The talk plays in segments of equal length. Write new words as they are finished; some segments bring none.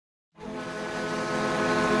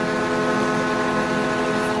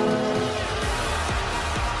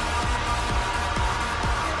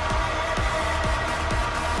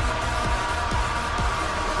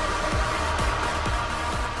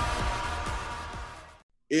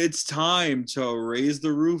It's time to raise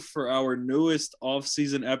the roof for our newest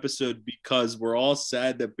off-season episode because we're all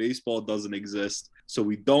sad that baseball doesn't exist. So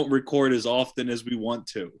we don't record as often as we want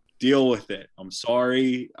to. Deal with it. I'm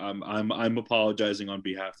sorry. I'm apologizing on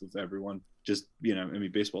behalf of everyone. Just,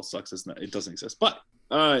 baseball sucks. It doesn't exist. But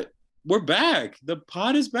we're back. The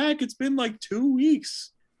pod is back. It's been like 2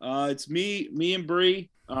 weeks. It's me and Bree,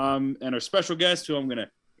 and our special guest, who I'm gonna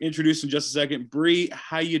introduce in just a second. Bree,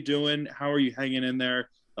 how you doing? How are you hanging in there?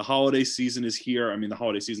 The holiday season is here. I mean, the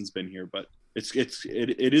holiday season's been here, but it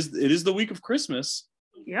is the week of Christmas.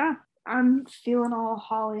 Yeah, I'm feeling all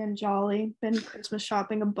holly and jolly. Been Christmas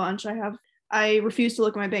shopping a bunch. I refuse to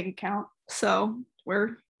look at my bank account, so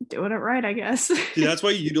we're doing it right, I guess. See, that's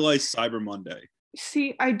why you utilize Cyber Monday.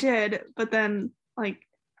 See, I did, but then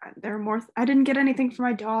there are more. I didn't get anything for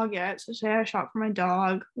my dog yet, so today I shopped for my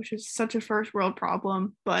dog, which is such a first world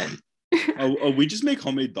problem. But we just make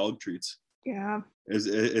homemade dog treats. Yeah,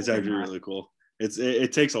 it's actually really cool.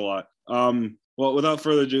 It takes a lot. Well, without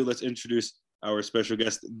further ado, let's introduce our special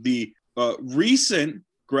guest, the recent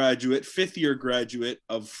graduate, 5th-year graduate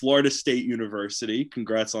of Florida State University.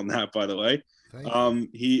 Congrats on that, by the way. Thank you.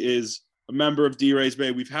 He is a member of D-Rays Bay.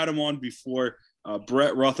 We've had him on before.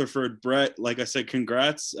 Brett Rutherford. Brett, like I said,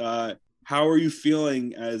 congrats. How are you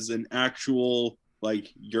feeling as an actual,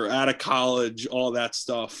 you're out of college, all that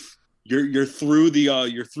stuff? You're through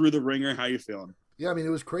the ringer. How you feeling? Yeah, I mean, it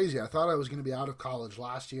was crazy. I thought I was going to be out of college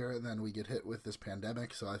last year, and then we get hit with this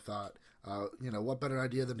pandemic. So I thought, what better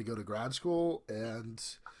idea than to go to grad school? And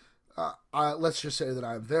let's just say that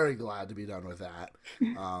I'm very glad to be done with that.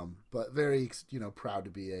 But very, proud to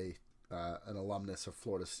be an alumnus of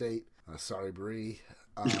Florida State. Sorry, Bree.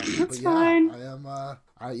 That's fine. I am.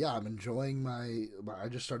 I'm enjoying I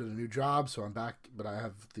just started a new job, so I'm back. But I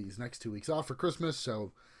have these next 2 weeks off for Christmas,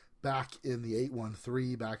 so back in the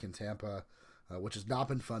 813, back in Tampa, which has not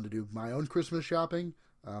been fun to do my own Christmas shopping.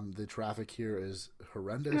 The traffic here is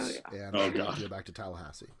horrendous, and I got to go back to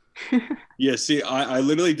Tallahassee. Yeah, see, I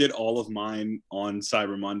literally did all of mine on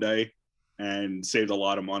Cyber Monday and saved a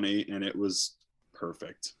lot of money, and it was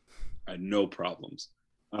perfect. I had no problems.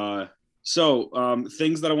 So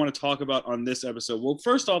things that I want to talk about on this episode. Well,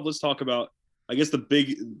 first off, let's talk about, I guess,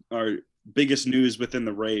 our biggest news within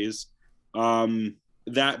the Rays.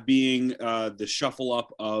 That being the shuffle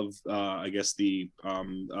up of, I guess, the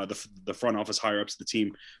front office higher ups of the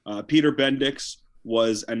team. Peter Bendix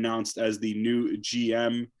was announced as the new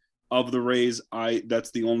GM of the Rays.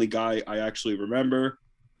 That's the only guy I actually remember,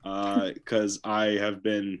 because I have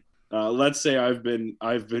been, let's say, I've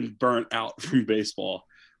been burnt out from baseball.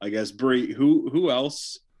 I guess. Bree, who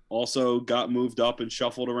else also got moved up and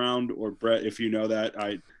shuffled around? Or Brett, if you know that,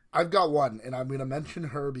 I've got one, and I'm going to mention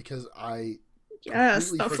her because that's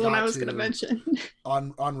the one I was going to mention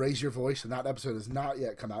on Raise Your Voice, and that episode has not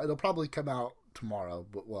yet come out. It'll probably come out tomorrow,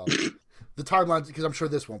 but the timeline, because I'm sure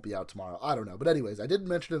this won't be out tomorrow. I don't know, but anyways, I didn't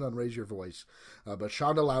mention it on Raise Your Voice, but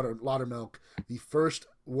Shonda Laudermilk, the first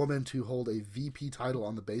woman to hold a VP title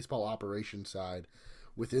on the baseball operations side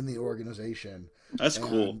within the organization. That's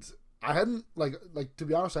cool. I hadn't to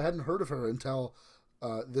be honest, I hadn't heard of her until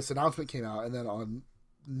this announcement came out, and then on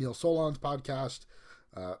Neil Solon's podcast,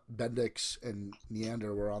 Bendix and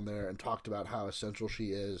Neander were on there and talked about how essential she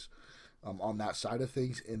is on that side of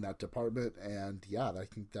things in that department. And yeah, I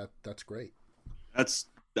think that's great. That's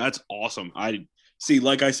awesome. I see,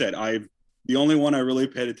 like I said, the only one I really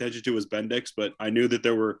paid attention to was Bendix, but I knew that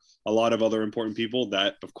there were a lot of other important people,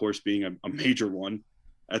 that of course being a major one.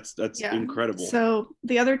 That's incredible. So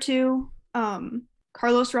the other two,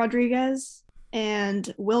 Carlos Rodriguez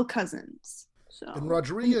and Will Cousins. So. And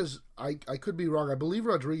Rodriguez, I could be wrong. I believe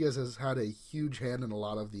Rodriguez has had a huge hand in a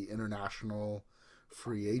lot of the international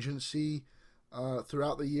free agency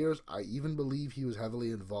throughout the years. I even believe he was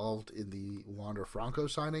heavily involved in the Wander Franco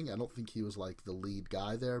signing. I don't think he was the lead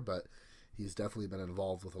guy there, but he's definitely been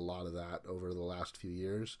involved with a lot of that over the last few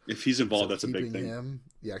years. If he's involved, that's a big thing.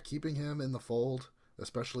 Keeping him in the fold,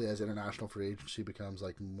 especially as international free agency becomes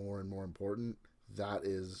more and more important, that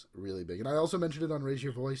is really big. And I also mentioned it on Raise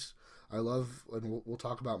Your Voice. I love, and we'll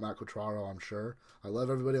talk about Matt Quatraro, I'm sure. I love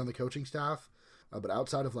everybody on the coaching staff, but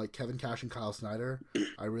outside of Kevin Cash and Kyle Snyder,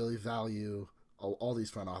 I really value all these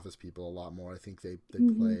front office people a lot more. I think they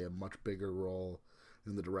play a much bigger role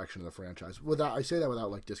in the direction of the franchise. I say that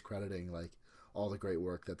without discrediting all the great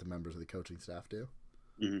work that the members of the coaching staff do.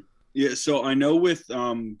 Mm-hmm. Yeah, so I know with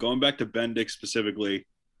going back to Bendix specifically,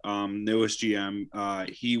 newest GM,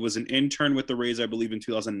 he was an intern with the Rays, I believe, in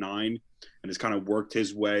 2009, and has kind of worked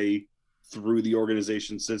his way through the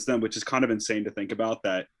organization since then, which is kind of insane to think about,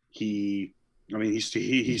 that he I mean,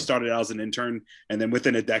 he started out as an intern, and then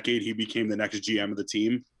within a decade, he became the next GM of the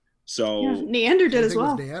team. So Yeah, Neander did as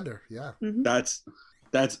well. Neander, yeah. Mm-hmm. That's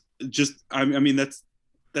just. I mean,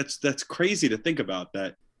 that's crazy to think about,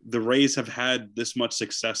 that the Rays have had this much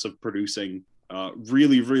success of producing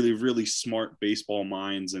really, really, really smart baseball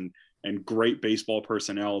minds and great baseball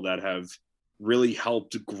personnel that have really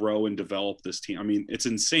helped grow and develop this team. I mean, it's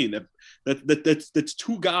insane that's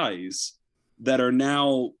two guys that are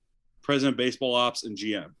now president of baseball ops and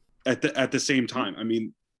GM at the same time. I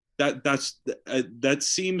mean, that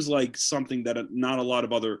seems like something that not a lot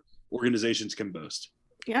of other organizations can boast.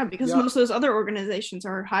 Yeah, because most of those other organizations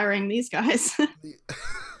are hiring these guys.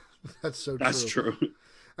 That's so true. That's true.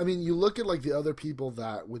 I mean, you look at like the other people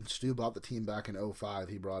that when Stu bought the team back in 2005,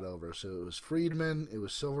 he brought over. So it was Friedman, it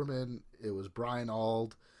was Silverman, it was Brian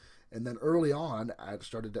Auld. And then early on, I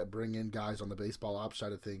started to bring in guys on the baseball ops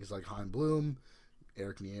side of things like Hein Bloom.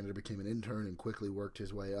 Eric Neander became an intern and quickly worked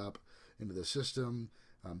his way up into the system.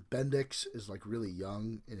 Bendix is like really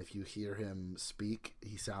young, and if you hear him speak,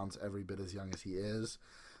 he sounds every bit as young as he is.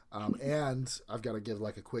 And I've got to give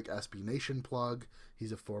like a quick SB Nation plug.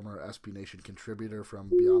 He's a former SB Nation contributor from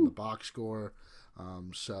Beyond the Box Score.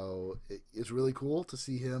 So it's really cool to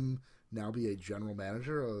see him now be a general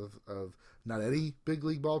manager of not any big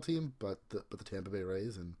league ball team, but the Tampa Bay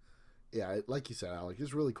Rays. And yeah, like you said, Alec,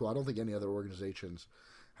 it's really cool. I don't think any other organizations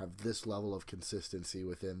have this level of consistency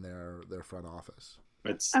within their front office.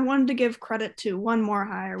 I wanted to give credit to one more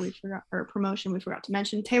hire promotion we forgot to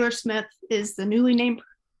mention. Taylor Smith is the newly named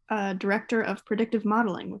director of predictive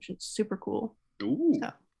modeling, which is super cool. Ooh.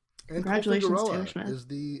 So, congratulations, Taylor Smith. Is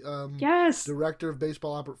the yes director of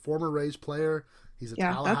baseball, former Rays player. He's a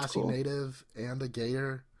Tallahassee native and a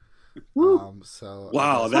Gator. So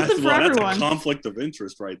wow, that's a conflict of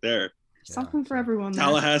interest right there. Something for everyone.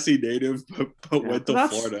 Tallahassee native, but went to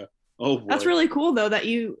Florida. Oh, boy. That's really cool though that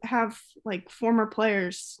you have like former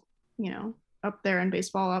players, up there in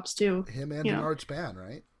baseball ops too. Him and Bernard Span,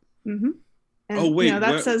 right? Mm-hmm. And, wait,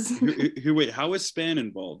 that says. Wait, how is Span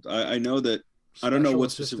involved? I know that. Special I don't know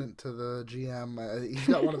what's assistant to the GM. He's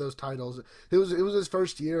got one of those titles. It was his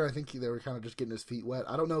first year. I think they were kind of just getting his feet wet.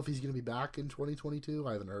 I don't know if he's going to be back in 2022.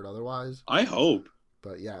 I haven't heard otherwise. I hope.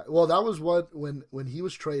 But yeah, well, that was when he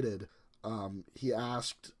was traded. He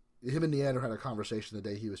asked him and Neander had a conversation the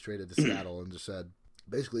day he was traded to Seattle, and just said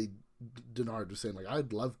basically, Denard was saying like,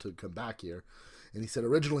 I'd love to come back here, and he said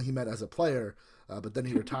originally he meant as a player, but then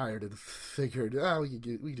he retired and figured we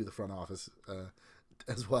could do the front office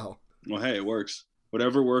as well. Well, hey, it works.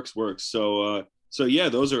 Whatever works. So yeah,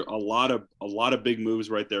 those are a lot of big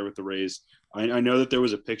moves right there with the Rays. I know that there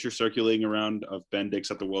was a picture circulating around of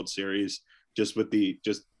Bendix at the World Series, just with the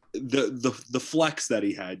flex that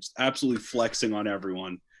he had, just absolutely flexing on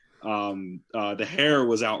everyone. The hair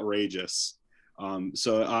was outrageous.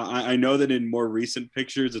 So I know that in more recent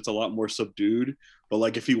pictures, it's a lot more subdued, but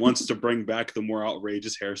like if he wants to bring back the more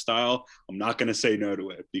outrageous hairstyle, I'm not going to say no to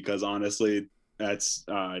it, because honestly, that's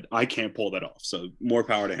I can't pull that off. So more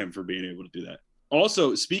power to him for being able to do that.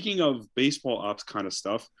 Also, speaking of baseball ops kind of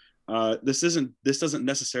stuff, this doesn't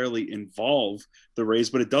necessarily involve the Rays,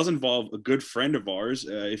 but it does involve a good friend of ours.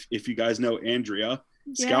 If you guys know Andrea,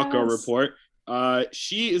 Scalco Report,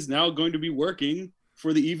 she is now going to be working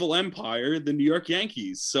for the evil empire, the New York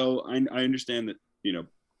Yankees. So I understand that,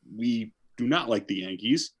 we do not like the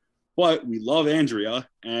Yankees, but we love Andrea,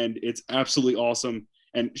 and it's absolutely awesome.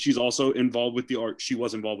 And she's also involved with she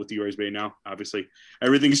was involved with the Rays Bay now. Obviously,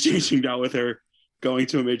 everything's changing now with her going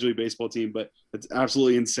to a Major League Baseball team, but it's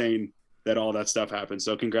absolutely insane that all that stuff happened.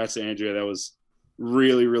 So congrats to Andrea. That was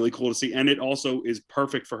really, really cool to see. And it also is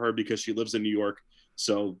perfect for her because she lives in New York.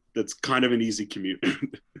 So that's kind of an easy commute.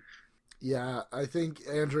 Yeah, I think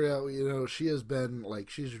Andrea, she has been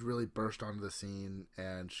she's really burst onto the scene,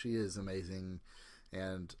 and she is amazing,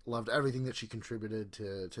 and loved everything that she contributed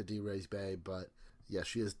to D-Rays Bay. But yeah,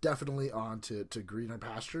 she is definitely on to greener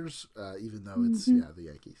pastures, even though it's the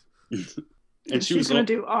Yankees. And she's going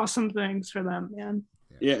to do awesome things for them, man.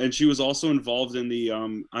 Yeah, and she was also involved in the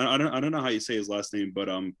I don't know how you say his last name, but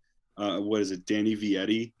what is it? Danny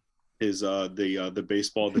Vietti, his the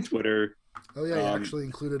baseball, the Twitter. Oh yeah, he actually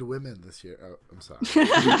included women this year. Oh, I'm sorry.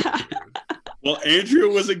 Well, Andrea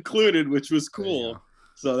was included, which was cool.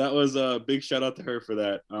 So that was a big shout out to her for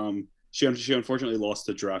that. She unfortunately lost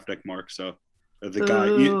to draft deck mark. So the guy,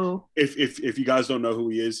 if you guys don't know who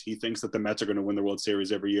he is, he thinks that the Mets are going to win the World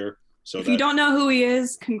Series every year. So if you don't know who he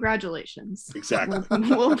is, congratulations. Exactly.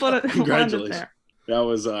 We'll put it. Congratulations. That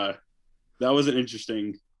was an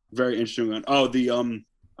interesting, very interesting one. Oh, the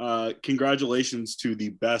congratulations to the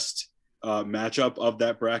best matchup of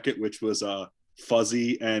that bracket, which was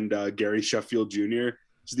Fuzzy and Gary Sheffield Jr.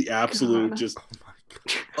 It's the absolute God. just. Oh my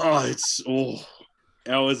god.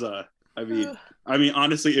 That was I mean,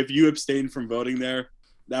 honestly, if you abstained from voting there,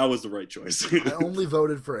 that was the right choice. I only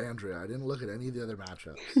voted for Andrea. I didn't look at any of the other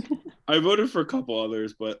matchups. I voted for a couple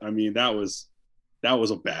others, but I mean, that was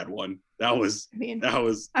a bad one. That was.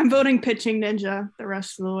 I'm voting Pitching Ninja the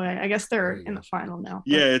rest of the way. I guess they're There you in go. the final now.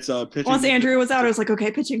 Yeah, it's pitching. Once Ninja, Andrew was out, I was like,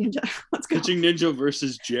 okay, Pitching Ninja. Let's go. Pitching Ninja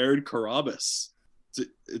versus Jared Carabas.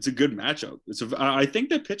 It's a good matchup. I think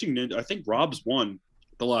that Pitching Ninja. I think Rob's won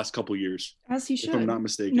the last couple years, As he should. if I'm not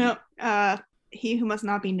mistaken. No, he who must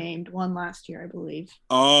not be named won last year, I believe.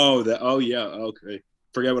 Oh yeah. Okay.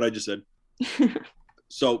 Forget what I just said.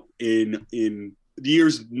 So in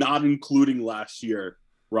years not including last year,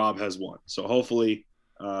 Rob has won. So hopefully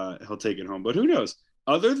he'll take it home. But who knows?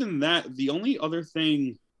 Other than that, the only other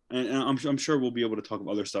thing, and I'm sure we'll be able to talk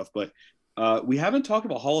about other stuff, but we haven't talked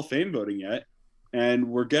about Hall of Fame voting yet. And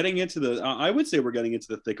we're getting into I would say we're getting into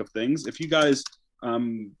the thick of things. If you guys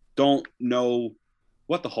don't know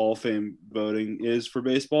what the Hall of Fame voting is for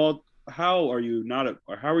baseball, how are you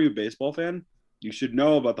a baseball fan? You should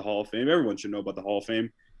know about the Hall of Fame. Everyone should know about the Hall of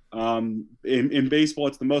Fame. In baseball,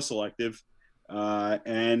 it's the most selective.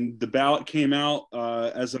 And the ballot came out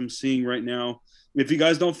as I'm seeing right now. If you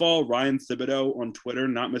guys don't follow Ryan Thibodeau on Twitter,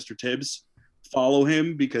 not Mr. Tibbs, follow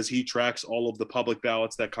him because he tracks all of the public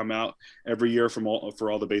ballots that come out every year for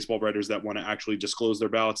all the baseball writers that want to actually disclose their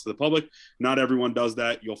ballots to the public. Not everyone does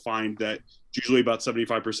that. You'll find that usually about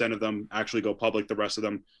 75% of them actually go public. The rest of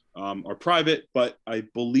them are private. But I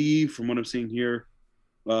believe from what I'm seeing here,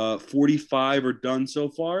 45 are done so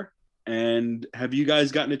far. And have you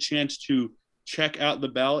guys gotten a chance to check out the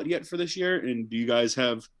ballot yet for this year? And do you guys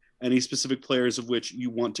have any specific players of which you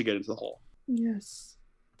want to get into the Hall? Yes.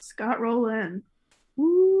 Scott Rowland.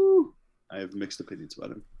 Woo! I have mixed opinions about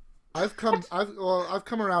him. I've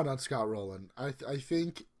come around on Scott Rowland. I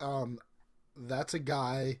think that's a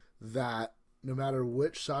guy that no matter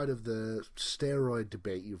which side of the steroid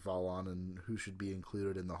debate you fall on and who should be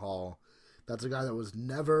included in the Hall, that's a guy that was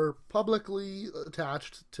never publicly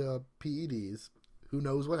attached to PEDs. Who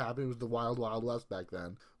knows what happened? It was the wild, wild west back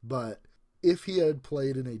then. But if he had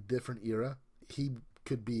played in a different era, he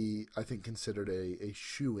could be, I think, considered a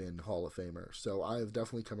shoe-in Hall of Famer. So I have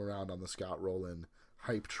definitely come around on the Scott Rowland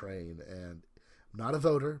hype train, and I'm not a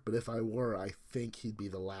voter, but if I were, I think he'd be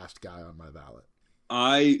the last guy on my ballot.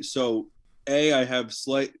 I have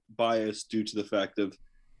slight bias due to the fact of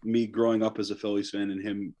me growing up as a Phillies fan and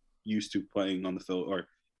him used to playing on the Phillies, or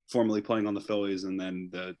formerly playing on the Phillies, and then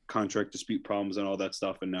the contract dispute problems and all that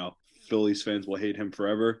stuff, and now Phillies fans will hate him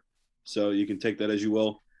forever. So you can take that as you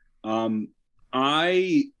will.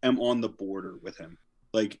 I am on the border with him.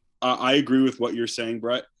 Like, I agree with what you're saying,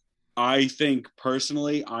 Brett. I think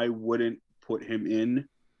personally, I wouldn't put him in,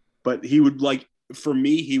 but he would, like, for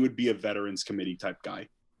me, he would be a Veterans Committee type guy.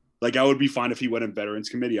 Like, I would be fine if he went in Veterans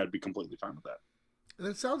Committee. I'd be completely fine with that. And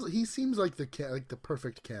it sounds like he seems like the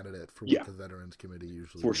perfect candidate for what the Veterans Committee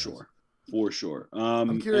usually does. For sure.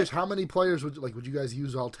 I'm curious, how many players would you guys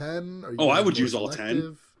use all 10? I would use all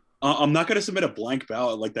 10. I'm not going to submit a blank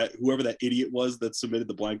ballot like that. Whoever that idiot was that submitted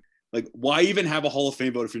the blank, like, why even have a Hall of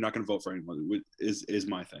Fame vote if you're not going to vote for anyone? Is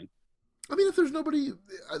my thing. I mean, if there's nobody,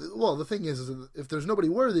 well, the thing is if there's nobody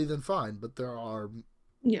worthy, then fine. But there are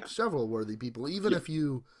several worthy people, even if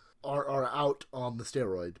you are out on the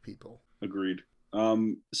steroid people. Agreed.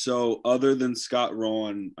 So other than Scott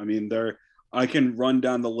Rowland, I mean, I can run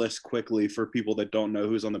down the list quickly for people that don't know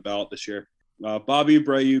who's on the ballot this year. Bobby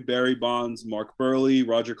Abreu, Barry Bonds, Mark Burley,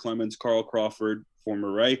 Roger Clemens, Carl Crawford,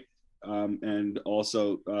 former Ray, and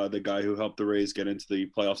also the guy who helped the Rays get into the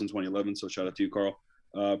playoffs in 2011. So shout out to you, Carl.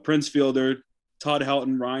 Prince Fielder, Todd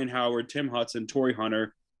Helton, Ryan Howard, Tim Hudson, Torrey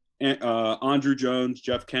Hunter, Andrew Jones,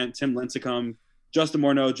 Jeff Kent, Tim Lincecum, Justin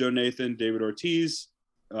Morneau, Joe Nathan, David Ortiz,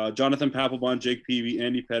 Jonathan Papelbon, Jake Peavy,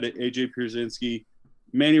 Andy Pettit, AJ Pierzynski,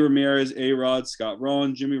 Manny Ramirez, A-Rod, Scott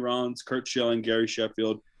Rowan, Jimmy Rollins, Kurt Schilling, Gary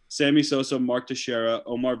Sheffield, Sammy Sosa, Mark Teixeira,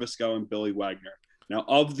 Omar Vizquel, and Billy Wagner. Now,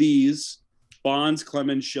 of these, Bonds,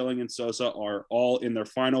 Clemens, Schilling, and Sosa are all in their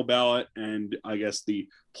final ballot, and I guess the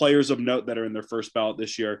players of note that are in their first ballot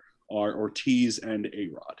this year are Ortiz and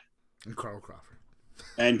A-Rod. And Carl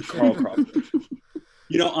Crawford.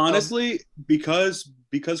 You know, honestly, because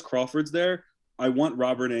Crawford's there, I want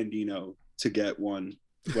Robert Andino to get one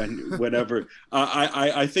whenever.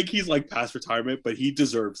 I think he's like past retirement, but he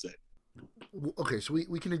deserves it. Okay, so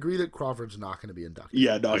we can agree that Crawford's not going to be inducted.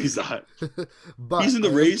 Yeah, no, he's not. But he's in the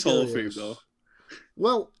Rays Hall of Fame, though.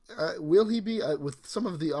 Well, will he be with some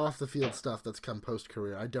of the off the field stuff that's come post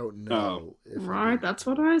career? I don't know. Right, that's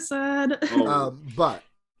what I said. But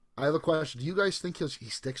I have a question. Do you guys think he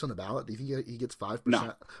sticks on the ballot? Do you think he gets 5%?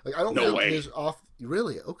 No. Like, I don't No think way. his off.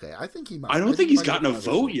 Really? Okay. I think he might. I don't think he he's might gotten a get 5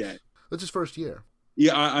 or vote 6. yet. That's his first year.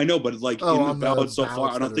 Yeah, I know, but like Oh, in the on the ballot so far,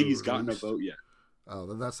 ballots I don't that think are he's gotten a released? vote yet. Oh,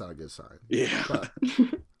 then that's not a good sign. Yeah. But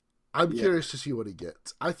I'm Yeah. curious to see what he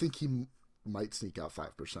gets. I think he might sneak out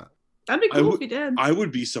 5%. That'd be cool if he did. I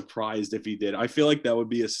would be surprised if he did. I feel like that would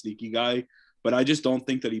be a sneaky guy, but I just don't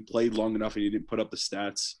think that he played long enough and he didn't put up the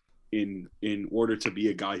stats in order to be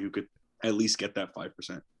a guy who could at least get that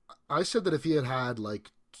 5%. I said that if he had like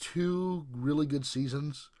 2 really good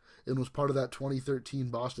seasons and was part of that 2013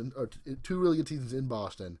 Boston, or 2 really good seasons in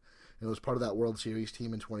Boston, and was part of that World Series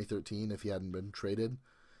team in 2013, if he hadn't been traded,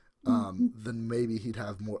 then maybe he'd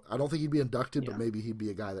have more. I don't think he'd be inducted, but maybe he'd be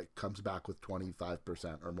a guy that comes back with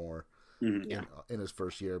 25% or more in his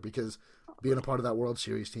first year. Because being a part of that World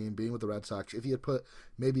Series team, being with the Red Sox, if he had put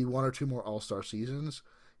maybe 1 or 2 more All-Star seasons,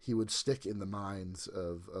 he would stick in the minds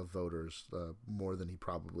of voters more than he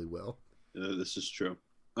probably will. This is true.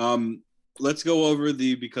 Let's go over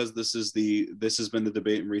because this has been the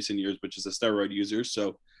debate in recent years, which is the steroid users.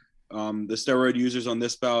 So the steroid users on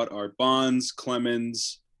this bout are Bonds,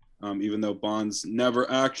 Clemens, even though Bonds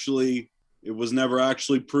it was never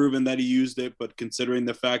actually proven that he used it, but considering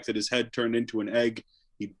the fact that his head turned into an egg,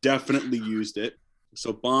 he definitely used it.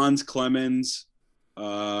 So Bonds, Clemens,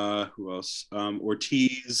 who else?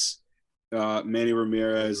 Ortiz, Manny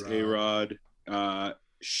Ramirez, A-Rod,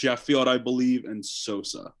 Sheffield, I believe, and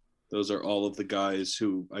Sosa. Those are all of the guys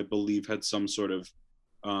who I believe had some sort of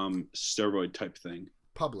steroid type thing.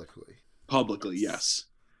 Publicly, yes.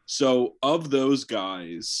 So of those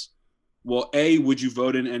guys, well, A, would you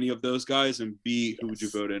vote in any of those guys? And B, who would you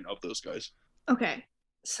vote in of those guys? Okay.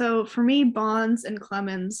 So for me, Bonds and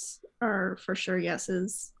Clemens are for sure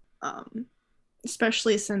yeses,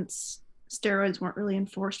 especially since steroids weren't really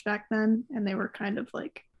enforced back then and they were kind of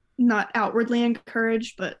like not outwardly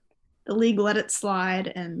encouraged, but the league let it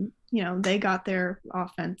slide and, they got their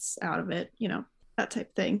offense out of it, that type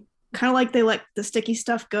of thing. Kind of like they let the sticky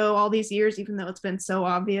stuff go all these years, even though it's been so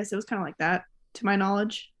obvious. It was kind of like that, to my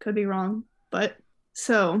knowledge. Could be wrong. But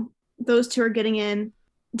so those 2 are getting in.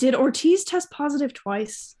 Did Ortiz test positive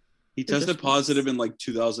twice? He tested positive in like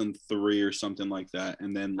 2003 or something like that.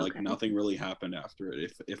 And then nothing really happened after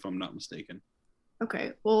it, if I'm not mistaken.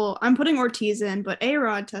 Okay. Well, I'm putting Ortiz in, but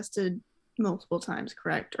A-Rod tested multiple times,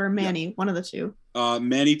 correct? Or Manny, one of the 2.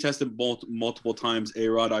 Manny tested multiple times.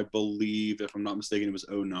 A-Rod, I believe, if I'm not mistaken, it was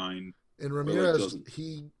 2009. And Ramirez,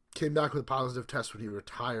 he came back with a positive test when he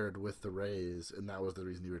retired with the Rays, and that was the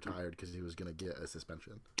reason he retired, because he was going to get a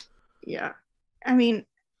suspension. Yeah. I mean,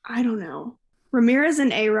 I don't know. Ramirez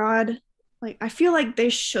and A-Rod, I feel like they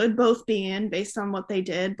should both be in based on what they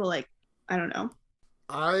did, but I don't know.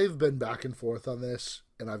 I've been back and forth on this,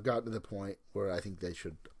 and I've gotten to the point where I think they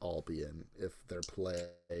should all be in if their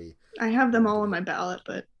play. I have them all on my ballot,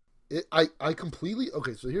 but I completely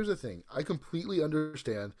okay. So here's the thing: I completely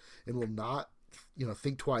understand and will not,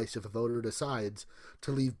 think twice if a voter decides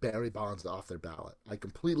to leave Barry Bonds off their ballot. I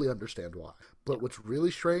completely understand why. But what's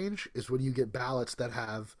really strange is when you get ballots that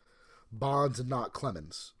have Bonds and not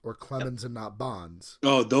Clemens, or Clemens and not Bonds.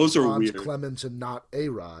 Oh, those are Bonds, weird. Clemens and not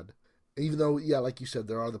A-Rod. Even though, yeah, like you said,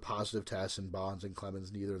 there are the positive tests, and Bonds and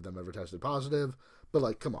Clemens, neither of them ever tested positive.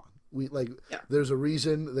 But come on, there's a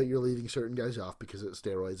reason that you're leaving certain guys off because of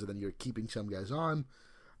steroids, and then you're keeping some guys on.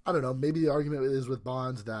 I don't know. Maybe the argument is with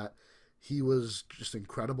Bonds that he was just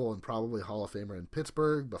incredible and probably Hall of Famer in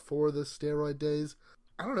Pittsburgh before the steroid days.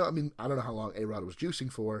 I don't know. I mean, I don't know how long A-Rod was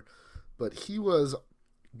juicing for, but he was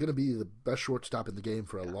going to be the best shortstop in the game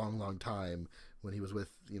for a long, long time when he was with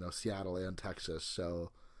Seattle and Texas.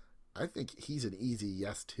 So I think he's an easy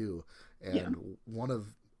yes too, and one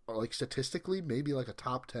of statistically maybe a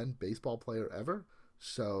top 10 baseball player ever.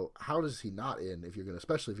 So how does he not in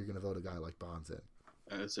especially if you're gonna vote a guy like Bonds in?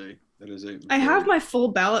 That is a. I have my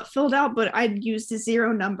full ballot filled out, but I used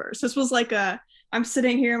 0 numbers. This was I'm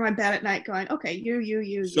sitting here in my bed at night going, okay,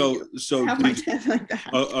 you. So I have my 10 like that.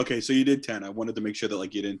 Oh, okay, so you did 10. I wanted to make sure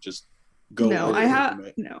that you didn't just go. No, I have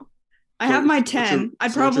my 10.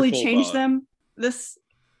 I'd probably change them.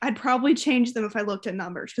 I'd probably change them if I looked at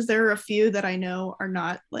numbers, because there are a few that I know are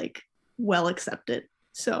not well accepted.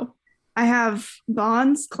 So I have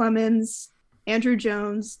Bonds, Clemens, Andrew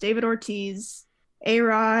Jones, David Ortiz,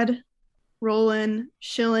 A-Rod, Rolen,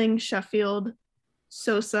 Schilling, Sheffield,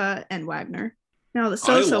 Sosa, and Wagner. Now the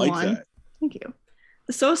Sosa one. That. Thank you.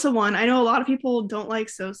 The Sosa one, I know a lot of people don't like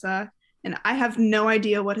Sosa, and I have no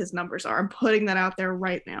idea what his numbers are. I'm putting that out there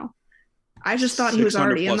right now. I just thought he was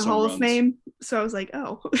already in the Hall of Fame, so I was like,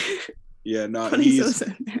 oh. Yeah, no,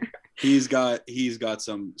 he's got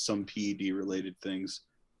some PED related things.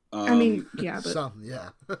 I mean, yeah, but some, yeah.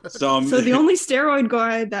 Some. So the only steroid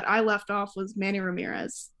guy that I left off was Manny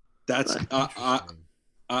Ramirez. That's yeah.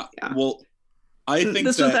 Well, I think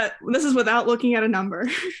this is without looking at a number.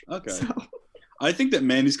 Okay. So. I think that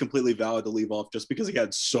Manny's completely valid to leave off just because he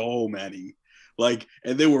had so many. Like,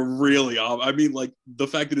 and they were really off. I mean, like, the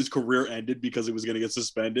fact that his career ended because he was going to get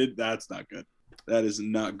suspended, that's not good. That is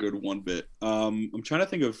not good one bit. I'm trying to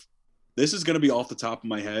think of, this is going to be off the top of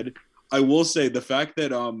my head. I will say the fact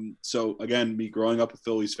that, so again, me growing up a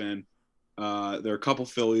Phillies fan, there are a couple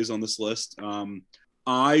Phillies on this list.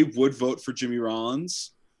 I would vote for Jimmy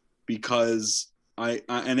Rollins because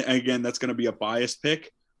and again, that's going to be a biased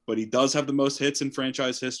pick, but he does have the most hits in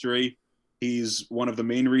franchise history. He's one of the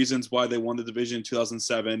main reasons why they won the division in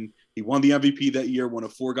 2007. He won the MVP that year, one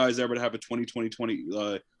of 4 guys ever to have a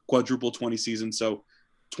 20-20-20 quadruple 20 season. So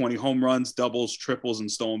 20 home runs, doubles, triples, and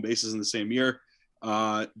stolen bases in the same year.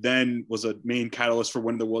 Then was a main catalyst for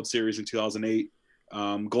winning the World Series in 2008.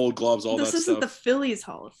 Gold gloves, all that stuff. This isn't the Phillies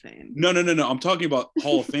Hall of Fame. No. I'm talking about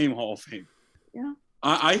Hall of Fame, Hall of Fame. Yeah.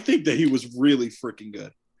 I think that he was really freaking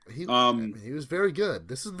good. He was very good.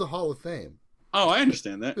 This is the Hall of Fame. Oh, I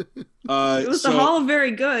understand that. It was the Hall of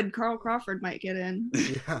Very Good. Carl Crawford might get in.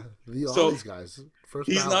 Yeah, all these guys. First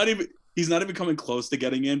he's ballot. He's not even coming close to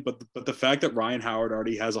getting in. But the fact that Ryan Howard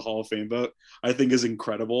already has a Hall of Fame vote, I think, is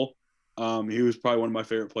incredible. He was probably one of my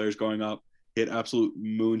favorite players growing up. He had absolute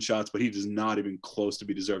moonshots, but he is not even close to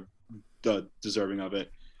be deserving of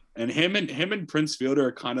it. And him and Prince Fielder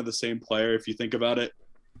are kind of the same player if you think about it.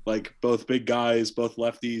 Like, both big guys, both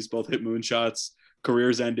lefties, both hit moonshots.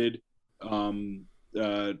 Careers ended. Careers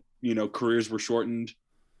were shortened.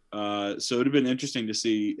 So it would have been interesting to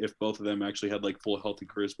see if both of them actually had like full healthy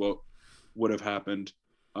careers, what would have happened.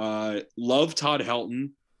 Love Todd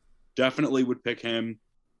Helton. Definitely would pick him.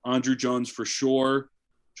 Andrew Jones for sure.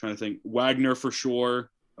 Trying to think. Wagner for sure.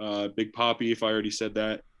 Big Poppy, if I already said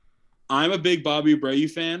that. I'm a big Bobby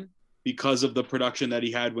Abreu fan because of the production that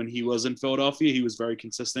he had when he was in Philadelphia. He was very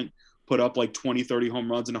consistent, put up like 20, 30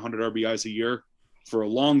 home runs and 100 RBIs a year for a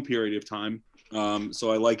long period of time.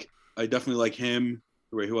 So I definitely like him.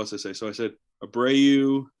 Wait, who else did I say? So I said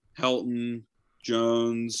Abreu, Helton,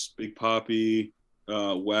 Jones, Big Poppy,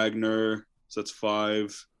 Wagner. So that's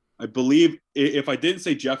 5. I believe if I didn't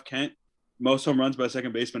say Jeff Kent, most home runs by a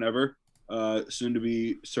second baseman ever, soon to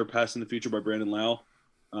be surpassed in the future by Brandon Lau.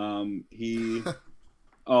 I'm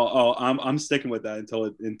sticking with that until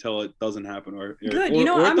it doesn't happen. Good.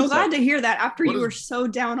 I'm glad to hear that after you were so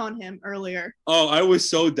down on him earlier. Oh, I was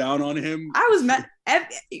so down on him. I was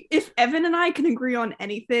if Evan and I can agree on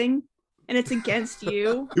anything and it's against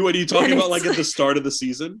you. What are you talking about, like at the start of the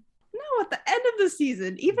season? No, at the end of the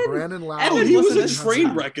season. Even Brandon Lau. Evan he was a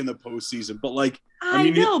train wreck in the postseason, but like I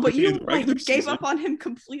know, but you gave up on him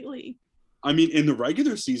completely. I mean, in the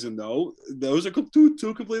regular season though, those are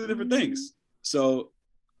two completely different things. So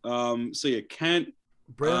yeah, Kent.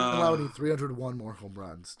 Brandon Lau need 301 more home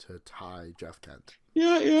runs to tie Jeff Kent.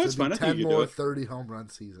 Yeah, that's fine. I 10 think you more do it. 30 home run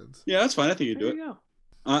seasons. Yeah, that's fine. I think you do it. Go.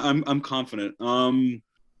 I'm confident. I'm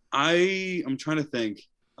trying to think.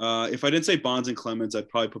 If I didn't say Bonds and Clemens, I'd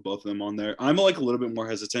probably put both of them on there. I'm like a little bit more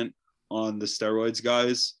hesitant on the steroids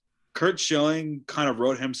guys. Curt Schilling kind of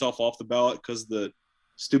wrote himself off the ballot because the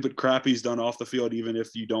stupid crap he's done off the field, even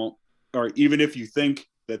if you think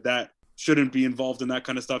that shouldn't be involved in that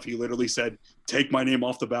kind of stuff. He literally said, take my name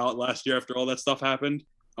off the ballot last year after all that stuff happened.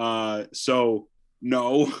 So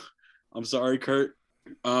no, I'm sorry, Curt.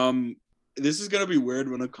 This is going to be weird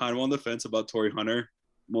when I'm kind of on the fence about Torrey Hunter,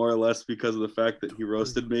 more or less because of the fact that he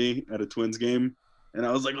roasted me at a Twins game. And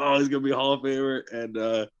I was like, oh, he's going to be a Hall of Famer.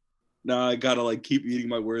 And now I got to like keep eating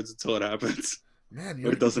my words until it happens. Man,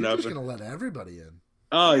 it doesn't happen. Just going to let everybody in.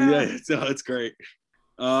 Oh, yeah. It's great.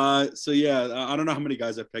 So yeah, I don't know how many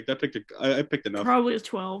guys I picked. I picked enough. Probably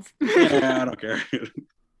 12. Yeah, I don't care.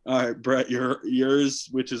 All right, Brett, yours,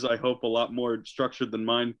 which is I hope a lot more structured than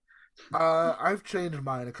mine. I've changed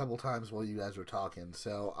mine a couple times while you guys were talking,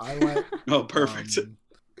 so I went. Oh, perfect.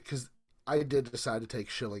 Because I did decide to take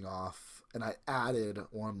Schilling off, and I added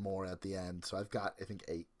one more at the end, so I've got I think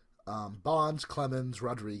 8. Bonds, Clemens,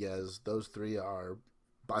 Rodriguez. Those 3 are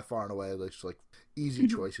by far and away like easy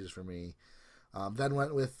choices for me. Then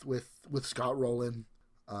went with Scott Rowland,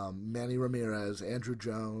 Manny Ramirez, Andrew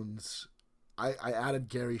Jones. I added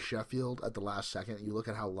Gary Sheffield at the last second. You look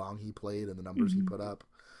at how long he played and the numbers he put up.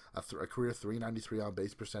 A career 393 on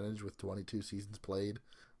base percentage with 22 seasons played.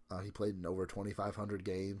 He played in over 2,500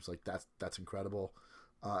 games. Like that's incredible.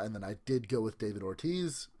 And then I did go with David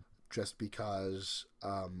Ortiz just because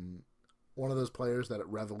one of those players that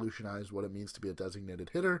revolutionized what it means to be a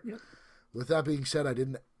designated hitter. Yep. With that being said, I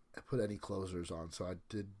didn't put any closers on, so I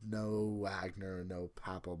did no Wagner, no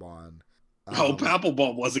Papelbon. Oh,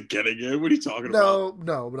 Papelbon wasn't getting it. What are you talking about?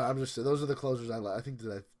 No, but I'm just those are the closers I like. I think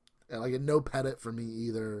that I like it. No Pettit for me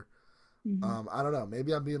either. Mm-hmm. I don't know.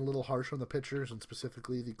 Maybe I'm being a little harsh on the pitchers and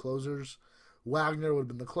specifically the closers. Wagner would have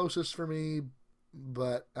been the closest for me,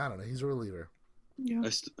 but I don't know. He's a reliever. Yeah.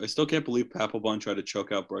 I still can't believe Papelbon tried to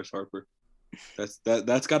choke out Bryce Harper.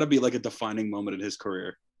 That's got to be like a defining moment in his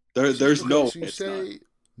career. There's no. So you say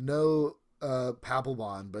no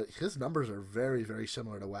Papelbon, but his numbers are very, very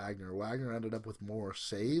similar to Wagner. Wagner ended up with more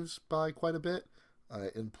saves by quite a bit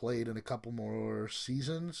and played in a couple more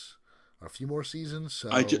seasons, a few more seasons. So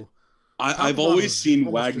I've always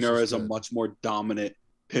seen Wagner as a much more dominant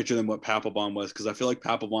pitcher than what Papelbon was, because I feel like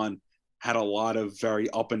Papelbon had a lot of very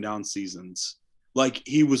up and down seasons. Like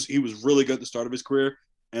he was really good at the start of his career,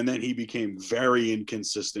 and then he became very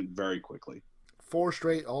inconsistent very quickly. 4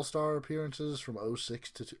 straight All-Star appearances from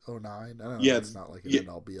 06 to 09. I don't know. Yeah, it's not like an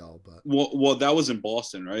end-all be-all, but well, that was in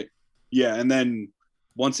Boston, right? Yeah, and then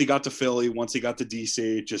once he got to Philly, once he got to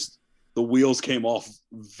DC, just the wheels came off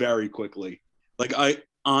very quickly. Like I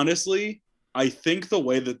think the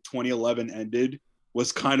way that 2011 ended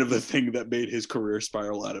was kind of the thing that made his career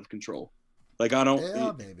spiral out of control. Like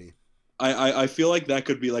maybe. I feel like that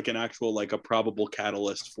could be like an actual like a probable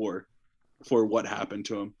catalyst for what happened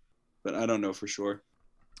to him, but I don't know for sure.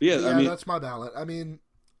 Yeah, I mean that's my ballot. I mean,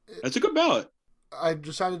 that's a good ballot. I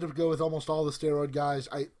decided to go with almost all the steroid guys.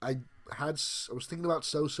 I was thinking about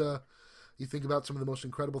Sosa. You think about some of the most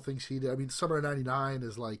incredible things he did. I mean, summer of '99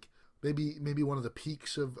 is like maybe one of the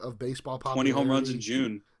peaks of baseball popularity. 20 home runs in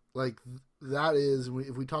June. Like that is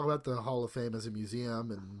if we talk about the Hall of Fame as a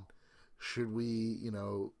museum, and should we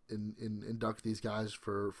induct these guys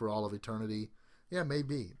for all of eternity? Yeah,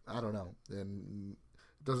 maybe. I don't know. And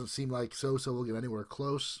it doesn't seem like Sosa will get anywhere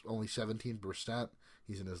close. Only 17%.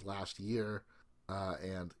 He's in his last year.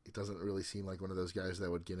 And it doesn't really seem like one of those guys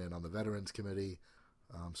that would get in on the Veterans Committee.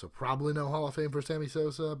 So probably no Hall of Fame for Sammy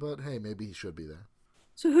Sosa, but hey, maybe he should be there.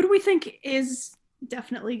 So who do we think is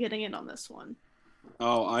definitely getting in on this one?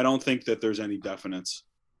 Oh, I don't think that there's any definites.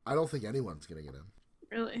 I don't think anyone's going to get in.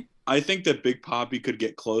 Really? I think that Big Papi could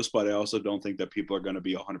get close, but I also don't think that people are going to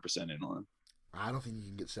be 100% in on him. I don't think you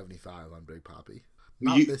can get 75 on Big Papi.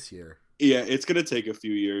 Not this year. Yeah, it's going to take a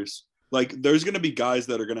few years. Like, there's going to be guys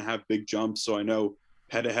that are going to have big jumps. So I know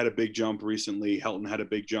Pettit had a big jump recently. Helton had a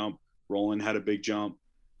big jump. Roland had a big jump.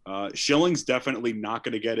 Schilling's definitely not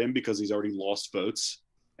going to get in because he's already lost votes.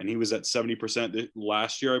 And he was at 70%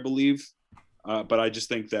 last year, I believe. But I just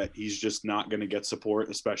think that he's just not going to get support,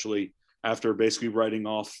 especially after basically writing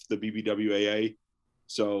off the BBWAA.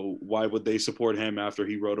 So why would they support him after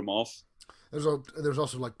he wrote him off? There's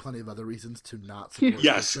also like plenty of other reasons to not support.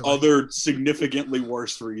 Yes, other significantly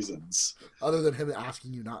worse reasons. Other than him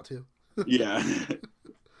asking you not to. Yeah.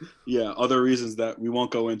 Yeah, other reasons that we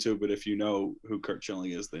won't go into, but if you know who Curt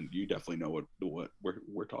Schilling is, then you definitely know what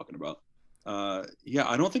we're talking about. Yeah,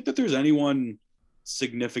 I don't think that there's anyone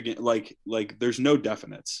significant like there's no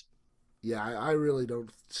definites. Yeah, I really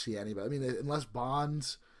don't see anybody. I mean, unless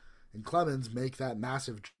Bonds and Clemens make that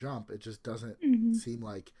massive jump, it just doesn't seem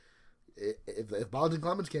like if Bonds and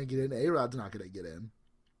Clemens can't get in, A-Rod's not going to get in.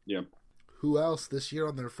 Yeah. Who else this year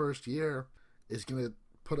on their first year is going to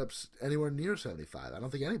put up anywhere near 75? I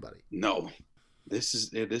don't think anybody. No. This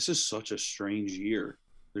is such a strange year.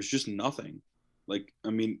 There's just nothing. Like,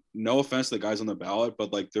 I mean, no offense to the guys on the ballot,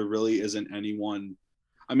 but like there really isn't anyone.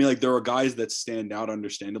 I mean, like there are guys that stand out,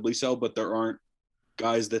 understandably so, but there aren't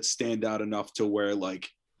guys that stand out enough to where like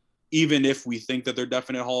even if we think that they're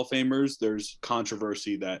definite Hall of Famers, there's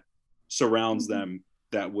controversy that surrounds them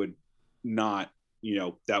that would not,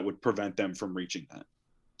 that would prevent them from reaching that.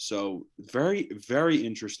 So very, very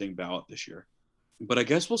interesting ballot this year. But I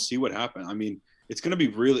guess we'll see what happens. I mean, it's going to be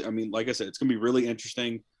really, like I said, it's going to be really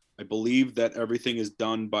interesting. I believe that everything is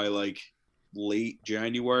done by like late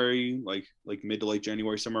January, like mid to late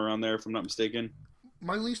January, somewhere around there, if I'm not mistaken.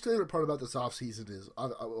 My least favorite part about this offseason is,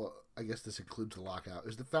 I guess this includes the lockout,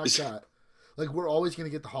 is the fact that like we're always going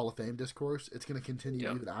to get the Hall of Fame discourse. It's going to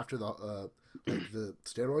continue even after the the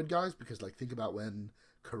steroid guys, because like think about when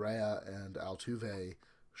Correa and Altuve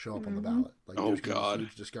show up on the ballot. Like there's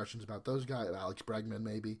huge discussions about those guys, Alex Bregman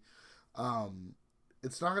maybe.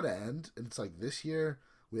 It's not going to end, and it's like this year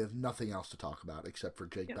we have nothing else to talk about except for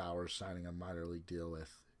Jake Bauers signing a minor league deal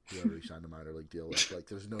with whoever he signed a minor league deal with. Like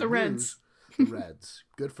there's no the Reds. The Reds.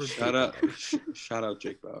 Good for shout out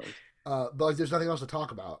Jake Bauers. But like, there's nothing else to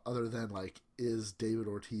talk about other than like, is David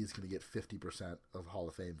Ortiz going to get 50% of Hall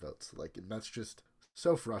of Fame votes? Like, and that's just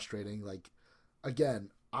so frustrating. Like,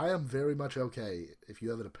 again, I am very much okay if you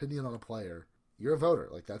have an opinion on a player, You're a voter.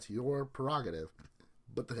 Like, that's your prerogative.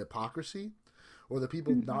 But the hypocrisy, or the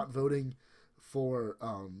people not voting for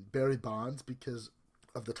Barry Bonds because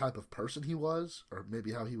of the type of person he was, or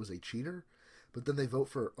maybe how he was a cheater, but then they vote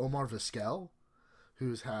for Omar Vizquel,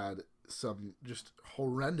 who's had some just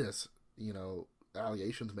horrendous,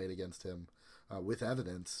 allegations made against him with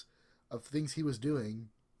evidence of things he was doing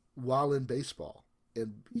while in baseball.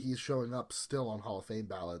 And he's showing up still on Hall of Fame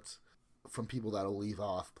ballots from people that'll leave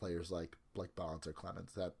off players like Bonds or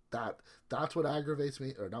Clemens. That's what aggravates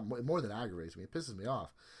me, or not more than aggravates me. It pisses me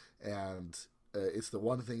off, and it's the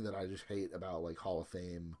one thing that I just hate about like Hall of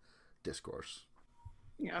Fame discourse.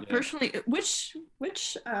 Yeah, personally, which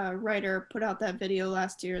writer put out that video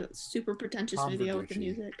last year? That super pretentious Tom video Verducci. with the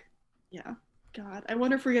music. Yeah, God, I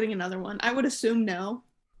wonder if we're getting another one. I would assume no.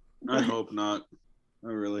 I hope not.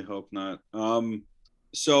 I really hope not.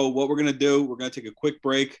 So what we're gonna do? We're gonna take a quick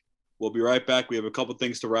break. We'll be right back. We have a couple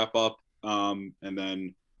things to wrap up, and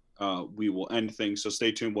then we will end things. So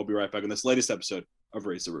stay tuned. We'll be right back on this latest episode of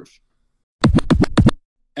Raise the Roof.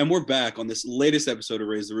 And we're back on this latest episode of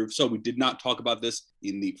Raise the Roof. So we did not talk about this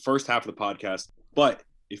in the first half of the podcast, but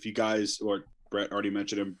if you guys, or Brett already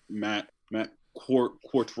mentioned him, Matt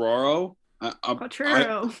Quatraro.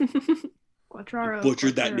 Quatraro. I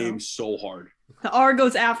butchered that name so hard. The R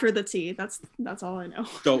goes after the T. That's all I know.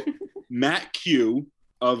 So Matt Q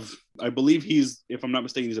of, I believe he's, if I'm not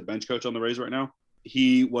mistaken, he's a bench coach on the Rays right now.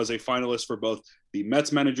 He was a finalist for both the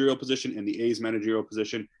Mets managerial position and the A's managerial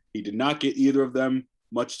position. He did not get either of them,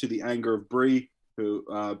 much to the anger of Bree, who,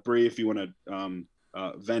 Bree, if you want to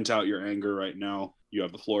vent out your anger right now, you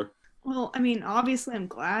have the floor. Well, I mean, obviously I'm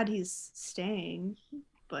glad he's staying,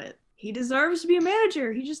 but he deserves to be a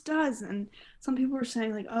manager. He just does. And some people were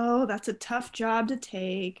saying like, oh, that's a tough job to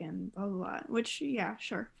take and blah, blah, blah, which, yeah,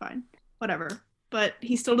 sure, fine, whatever. But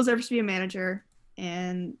he still deserves to be a manager.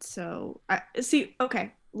 And so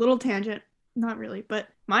okay, little tangent, not really, but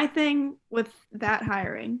my thing with that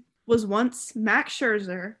hiring was once Max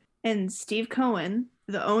Scherzer and Steve Cohen,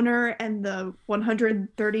 the owner and the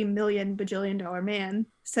 $130 million bajillion dollar man,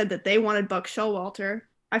 said that they wanted Buck Showalter,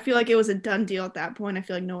 I feel like it was a done deal at that point. I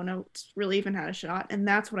feel like no one else really even had a shot. And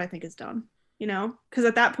that's what I think is dumb, because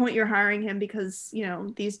at that point you're hiring him because,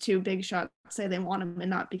 these two big shots say they want him and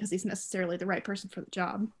not because he's necessarily the right person for the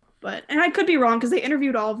job. And I could be wrong because they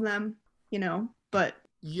interviewed all of them, but.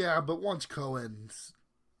 Yeah, but once Cohen's,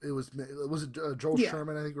 it was Joel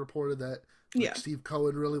Sherman, I think, reported that Steve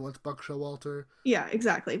Cohen really wants Buck Showalter. Yeah,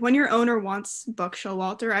 exactly. When your owner wants Buck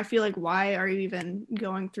Showalter, I feel like, why are you even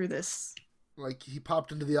going through this? Like, he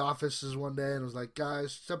popped into the offices one day and was like,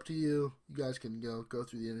 guys, it's up to you. You guys can go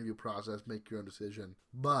through the interview process, make your own decision.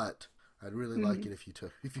 But I'd really like it if you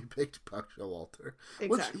picked Buck Showalter. Exactly.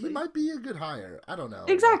 Which he might be a good hire. I don't know.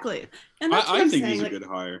 Exactly. And that's I think he's a good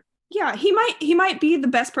hire. Yeah, he might be the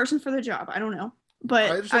best person for the job. I don't know.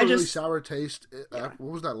 But I just had a really sour taste. What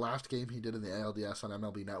was that last game he did in the ALDS on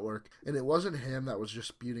MLB Network? And it wasn't him that was just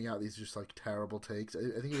spewing out these just like terrible takes.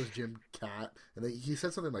 I think it was Jim Catt, and he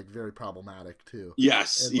said something like very problematic too.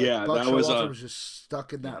 Yes, and, like, Buck that was just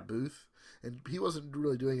stuck in that booth, and he wasn't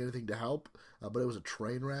really doing anything to help. But it was a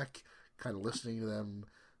train wreck. Kind of listening to them.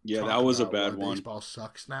 Yeah, that was a bad one. Baseball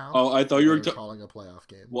sucks now. Oh, I thought you were calling a playoff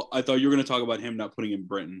game. Well, I thought you were going to talk about him not putting in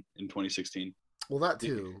Britton in 2016. Well, that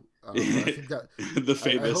too. I think that the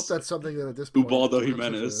famous. I hope that's something that at this point, Ubaldo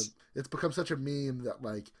Jimenez. It's become such a meme that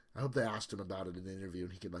like I hope they asked him about it in an interview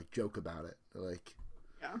and he can like joke about it. Like,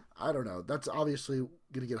 I don't know. That's obviously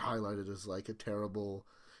going to get highlighted as like a terrible,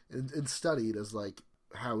 and studied as like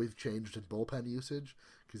how we've changed in bullpen usage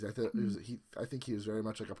because I think he was very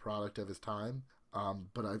much like a product of his time.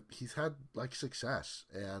 But he's had like success,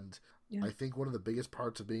 and I think one of the biggest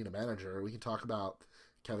parts of being a manager, we can talk about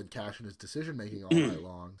Kevin Cash and his decision making all night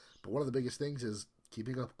long, but one of the biggest things is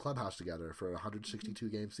keeping a clubhouse together for a 162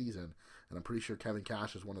 game season, and I'm pretty sure Kevin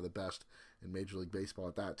Cash is one of the best in Major League Baseball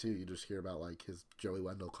at that too. You just hear about like his Joey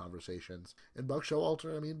Wendell conversations, and Buck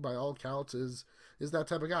Showalter, I mean, by all accounts, is that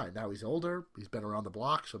type of guy. Now he's older, he's been around the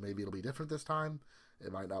block, so maybe it'll be different this time.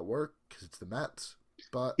 It might not work because it's the Mets.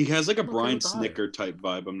 But he has like a Brian Snitker type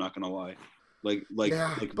vibe. I'm not gonna lie, like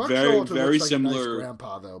Buck very Showalter very looks similar. Like a nice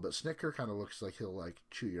grandpa though, but Snitker kind of looks like he'll like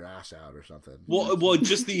chew your ass out or something. Well,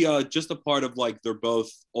 just the part of like they're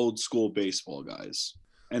both old school baseball guys,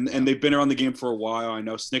 and they've been around the game for a while. I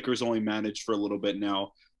know Snitker's only managed for a little bit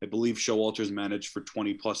now. I believe Showalter's managed for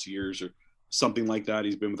 20 plus years or something like that.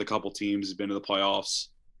 He's been with a couple teams. He's been to the playoffs.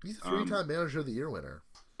 He's a 3-time Manager of the Year winner.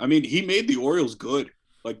 I mean, he made the Orioles good.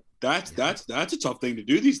 Like that's a tough thing to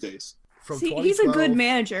do these days. He's a good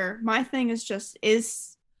manager. My thing is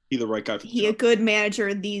he the right guy for the job? A good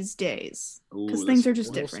manager these days? Because things are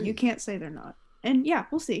just different. You can't say they're not. And yeah,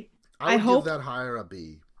 we'll see. I hope give that hire a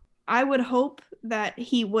B. I would hope that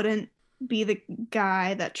he wouldn't be the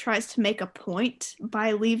guy that tries to make a point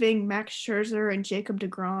by leaving Max Scherzer and Jacob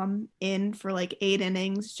deGrom in for like 8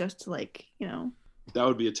 innings just to like, that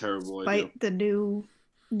would be a terrible idea. Fight the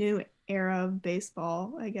new era of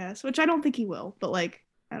baseball, I guess, which I don't think he will, but like,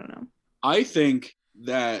 I don't know. I think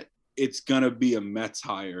that it's going to be a Mets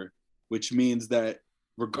hire, which means that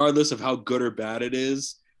regardless of how good or bad it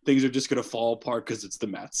is, things are just going to fall apart because it's the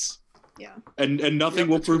Mets. Yeah. And nothing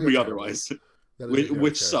will prove me otherwise,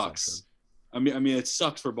 which sucks. I mean, it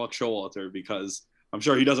sucks for Buck Showalter because I'm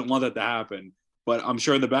sure he doesn't want that to happen, but I'm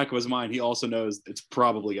sure in the back of his mind, he also knows it's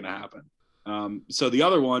probably going to happen. So the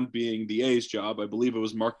other one being the A's job, I believe it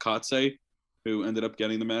was Mark Kotsay who ended up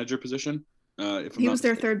getting the manager position. He was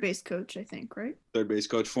their third base coach, I think, right? Third base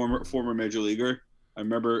coach, former major leaguer. I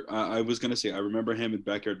remember. I was gonna say I remember him in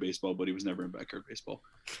backyard baseball, but he was never in backyard baseball.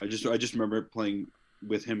 I just remember playing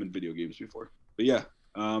with him in video games before. But yeah,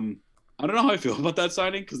 I don't know how I feel about that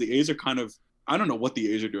signing because the A's are kind of. I don't know what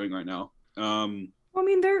the A's are doing right now. Well, I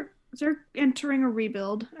mean, they're entering a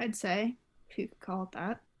rebuild, I'd say, if you could call it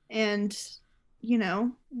that. And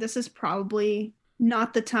this is probably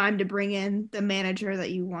not the time to bring in the manager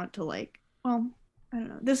that you want to like. Well, I don't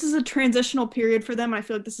know. This is a transitional period for them. I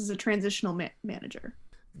feel like this is a transitional manager.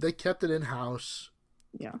 They kept it in house.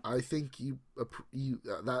 Yeah. I think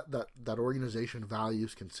that organization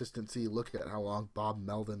values consistency. Look at how long Bob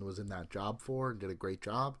Melvin was in that job for and did a great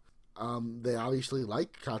job. They obviously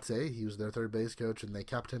like Kotsay. He was their third base coach, and they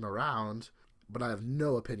kept him around. But I have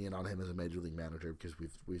no opinion on him as a major league manager because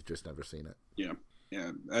we've just never seen it. Yeah.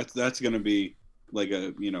 That's going to be like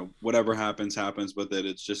a whatever happens with it.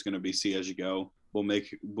 It's just going to be see as you go. We'll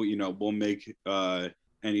make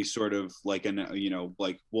any sort of like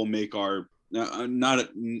we'll make our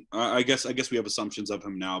I guess we have assumptions of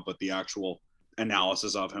him now, but the actual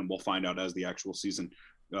analysis of him we'll find out as the actual season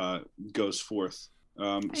goes forth.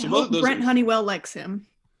 I hope Brent Honeywell likes him.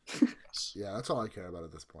 Yeah, that's all I care about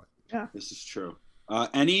at this point. Yeah, this is true.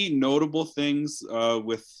 Any notable things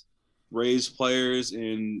with Rays players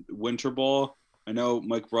in winter ball? I know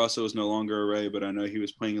Mike Brasso is no longer a Ray, but I know he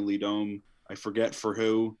was playing in Lee Dome. I forget for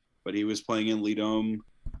who, but he was playing in Lee Dome.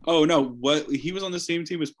 Oh no, he was on the same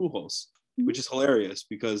team as Pujols, which is hilarious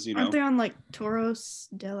because aren't they on like Toros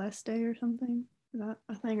del Este or something? Is that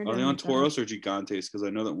a thing? Are they on Toros or Gigantes? Because I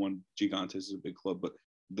know that one Gigantes is a big club, but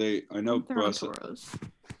I know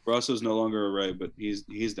Brasso's no longer a Ray, but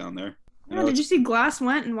he's down there. Yeah, did you see Glass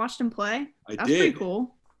went and watched him play? That's did. Pretty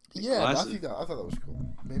cool. Yeah, I thought that was cool.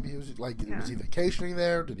 Maybe he was was he vacationing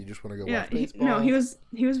there? Did he just want to go watch baseball? He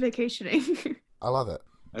was vacationing. I love it.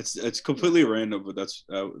 It's completely random, but that's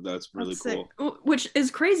really cool. Sick. Which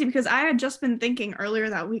is crazy because I had just been thinking earlier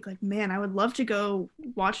that week, like, man, I would love to go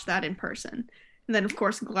watch that in person. And then of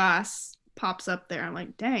course Glass pops up there. I'm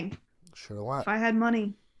like, dang. Should have went. If I had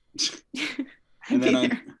money. And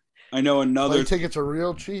then I know another tickets are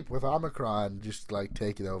real cheap with Omicron. Just like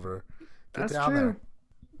take it over. That's down true.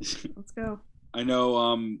 There. Let's go. I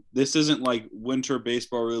know this isn't like winter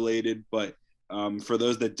baseball related, but for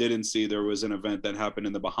those that didn't see, there was an event that happened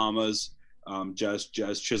in the Bahamas. Jazz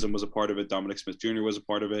Chisholm was a part of it. Dominic Smith Jr. was a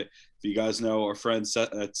part of it. If you guys know our friends,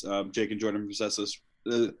 that's Jake and Jordan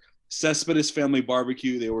from Cespedes Family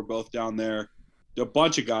Barbecue. They were both down there. A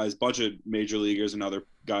bunch of major leaguers and other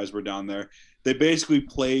guys were down there. They basically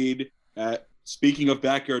played at, speaking of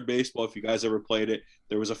backyard baseball, if you guys ever played it,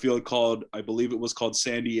 there was a field called, I believe it was called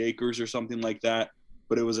Sandy Acres or something like that,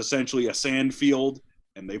 but it was essentially a sand field,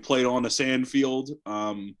 and they played on a sand field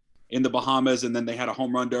in the Bahamas, and then they had a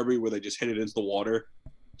home run derby where they just hit it into the water,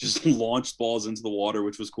 just launched balls into the water,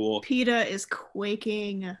 which was cool. PETA is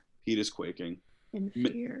quaking. PETA's quaking. In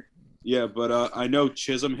fear. Yeah, but I know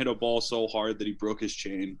Chisholm hit a ball so hard that he broke his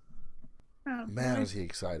chain. Oh, man, is he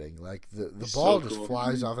exciting. Like, the ball so just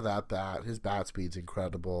flies off of that bat. His bat speed's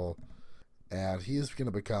incredible. And he's going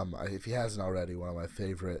to become, if he hasn't already, one of my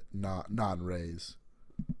favorite non-Rays.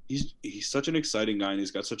 He's such an exciting guy, and he's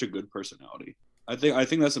got such a good personality. I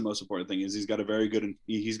think that's the most important thing is he's got a very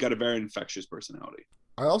infectious personality.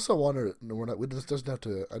 I also wonder, this doesn't have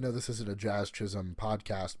to, I know this isn't a Jazz Chisholm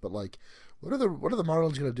podcast, but like, what are the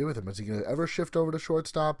Marlins going to do with him? Is he going to ever shift over to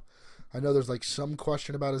shortstop? I know there's like some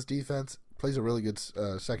question about his defense. Plays a really good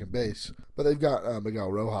second base, but they've got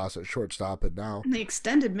Miguel Rojas at shortstop, and now they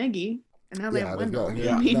extended Miggy, and now they have Wendell.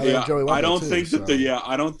 I don't think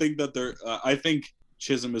that they're. I think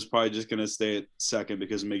Chisholm is probably just going to stay at second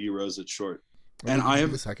because Miggy Rose at short. And I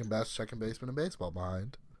am the second best second baseman in baseball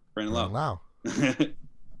behind Brandon Lau.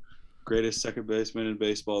 Greatest second baseman in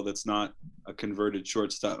baseball that's not a converted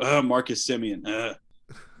shortstop. Marcus Semien.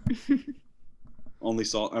 only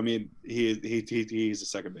saw. I mean, he's a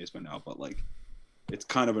second baseman now, but like, it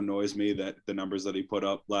kind of annoys me that the numbers that he put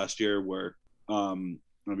up last year were. I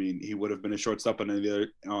mean, he would have been a shortstop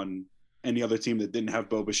on any other team that didn't have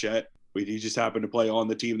Bo Bichette, but he just happened to play on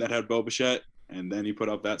the team that had Bo Bichette, and then he put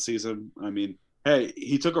up that season. I mean, hey,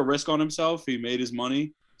 he took a risk on himself. He made his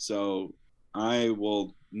money, so I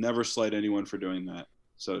will never slight anyone for doing that.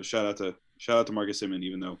 So shout out to Marcus Semien,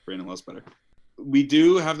 even though Brandon loves better. We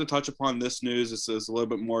do have to touch upon this news. This is a little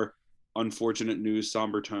bit more unfortunate news,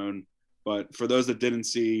 somber tone. But for those that didn't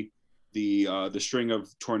see, the string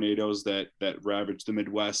of tornadoes that ravaged the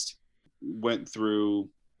Midwest went through,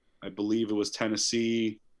 I believe it was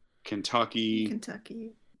Tennessee, Kentucky.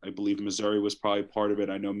 I believe Missouri was probably part of it.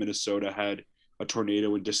 I know Minnesota had a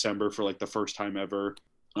tornado in December for like the first time ever.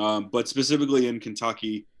 But specifically in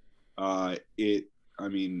Kentucky,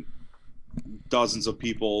 dozens of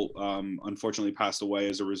people unfortunately passed away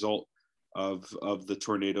as a result of the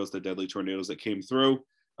tornadoes, the deadly tornadoes that came through.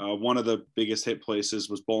 One of the biggest hit places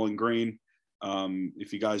was Bowling Green.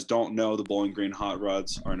 If you guys don't know, the Bowling Green Hot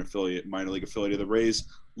Rods are an minor league affiliate of the Rays.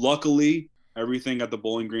 Luckily, everything at the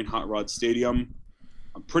Bowling Green Hot Rod Stadium,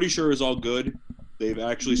 I'm pretty sure is all good. They've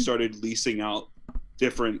actually started leasing out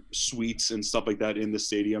different suites and stuff like that in the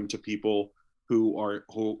stadium to people who are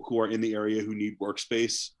in the area who need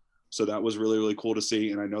workspace. So that was really, really cool to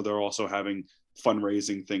see. And I know they're also having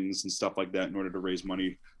fundraising things and stuff like that in order to raise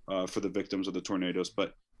money for the victims of the tornadoes.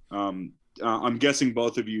 But I'm guessing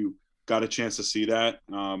both of you got a chance to see that.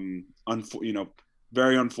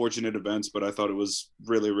 Very unfortunate events, but I thought it was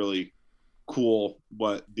really, really cool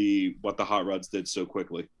what the Hot Rods did so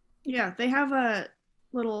quickly. Yeah, they have a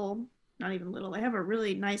little, not even little, they have a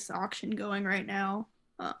really nice auction going right now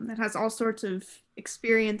that has all sorts of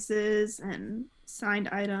experiences and signed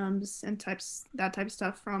items and that type of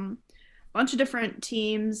stuff from a bunch of different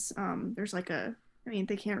teams. There's like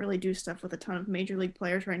they can't really do stuff with a ton of major league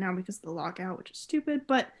players right now because of the lockout, which is stupid,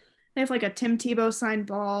 but they have like a Tim Tebow signed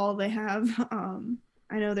ball. They have,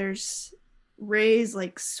 I know there's Rays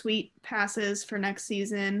like sweet passes for next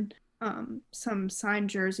season, some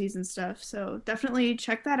signed jerseys and stuff. So definitely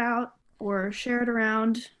check that out or share it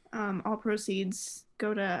around. All proceeds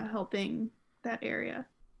go to helping that area.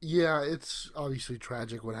 Yeah, it's obviously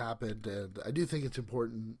tragic what happened, and I do think it's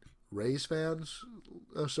important Rays fans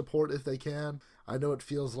support if they can. I know it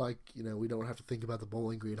feels like, we don't have to think about the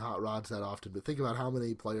Bowling Green Hot Rods that often, but think about how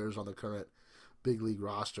many players on the current big league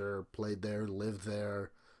roster played there, lived there,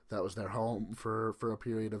 that was their home for a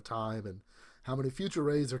period of time, and how many future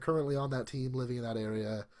Rays are currently on that team living in that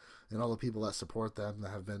area, and all the people that support them that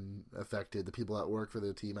have been affected, the people that work for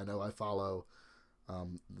their team. I know I follow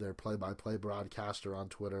their play-by-play broadcaster on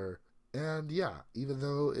Twitter. And yeah, even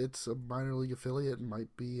though it's a minor league affiliate and might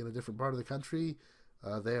be in a different part of the country,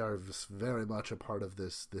 they are very much a part of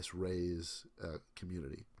this Rays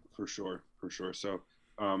community. For sure. So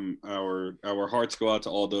our hearts go out to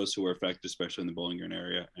all those who are affected, especially in the Bowling Green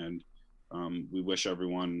area, and we wish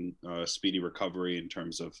everyone a speedy recovery in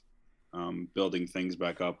terms of building things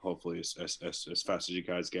back up, hopefully as fast as you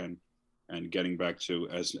guys can, and getting back to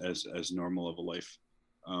as normal of a life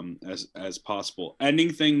as possible.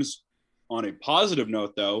 Ending things on a positive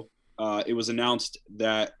note, though, it was announced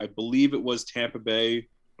that I believe it was Tampa Bay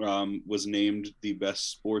was named the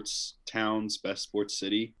best sports towns, best sports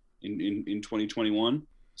city in 2021.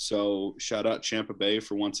 So shout out Tampa Bay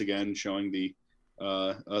for once again showing the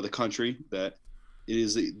country that it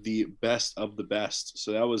is the best of the best.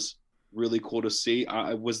 So that was really cool to see.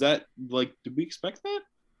 Was that like, did we expect that?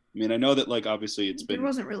 I mean, I know that like obviously there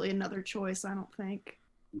wasn't really another choice, I don't think.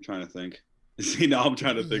 I'm trying to think. See, now I'm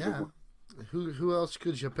trying to think of who else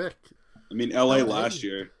could you pick? I mean, LA last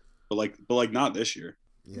year, but like not this year.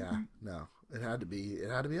 Yeah, no, it had to be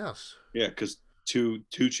us. Yeah, because two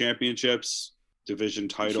championships, division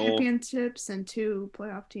title, championships, and 2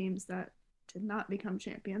 playoff teams that did not become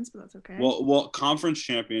champions, but that's okay. Well, conference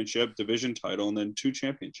championship, division title, and then 2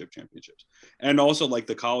 championships, and also like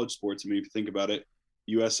the college sports. I mean, if you think about it,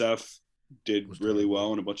 USF did really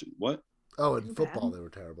well in a bunch of what? Oh, in football they were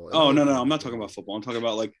terrible. Oh no, I'm not talking about football. I'm talking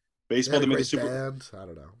about like baseball. They made the super. Bands. I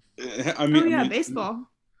don't know. I mean, baseball.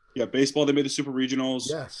 Yeah, baseball. They made the super regionals.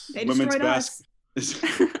 Yes. They destroyed us.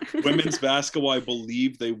 Women's basketball, I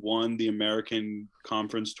believe they won the American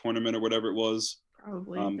Conference tournament or whatever it was.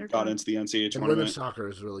 Probably. Got into the NCAA and tournament. Women's soccer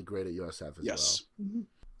is really great at USF as well. Mm-hmm.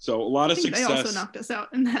 So a lot of success. They also knocked us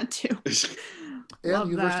out in that too. And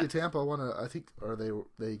University of Tampa won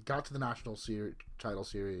they got to the national title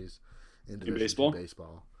series in baseball.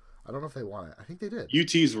 I don't know if they won it. I think they did.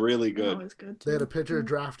 UT's really good. Always good too. They had a pitcher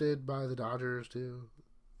drafted by the Dodgers too.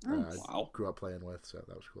 Nice. Wow. Grew up playing with, so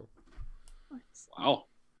that was cool. Wow,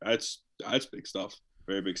 that's big stuff.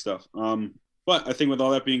 Very big stuff. But I think with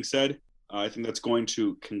all that being said, I think that's going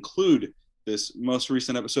to conclude this most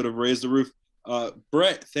recent episode of Raise the Roof.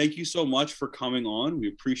 Brett, thank you so much for coming on. We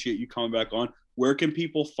appreciate you coming back on. Where can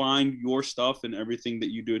people find your stuff and everything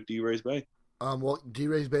that you do at D-Raise Bay? Well,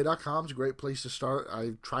 draisebay.com is a great place to start.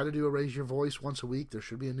 I try to do a Raise Your Voice once a week. There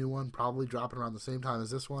should be a new one, probably dropping around the same time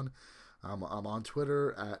as this one. I'm on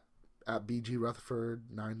Twitter at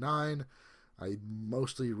BGRutherford99. I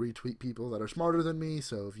mostly retweet people that are smarter than me,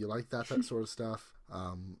 so if you like that sort of stuff,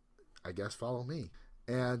 I guess follow me.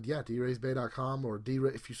 And yeah, draisebay.com, or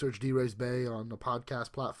if you search D-Raise Bay on the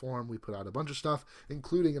podcast platform, we put out a bunch of stuff,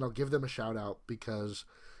 including, and I'll give them a shout out because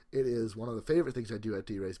it is one of the favorite things I do at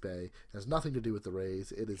D-Raise Bay. It has nothing to do with the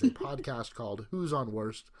Rays. It is a podcast called Who's on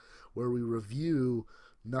Worst, where we review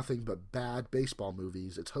nothing but bad baseball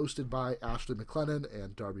movies. It's hosted by Ashley McLennan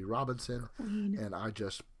and Darby Robinson, and I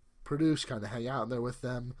just produce, kind of hang out in there with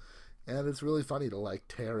them. And it's really funny to like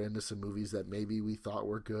tear into some movies that maybe we thought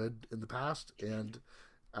were good in the past, and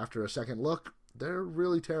after a second look, they're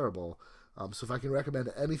really terrible. So if I can recommend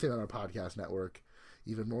anything on our podcast network,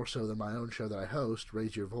 even more so than my own show that I host,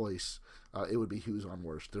 Raise Your Voice, it would be Who's on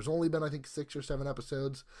Worst. There's only been, I think, 6 or 7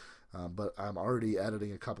 episodes, but I'm already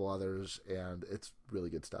editing a couple others, and it's really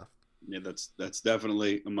good stuff. Yeah, that's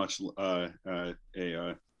definitely a must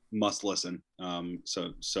listen.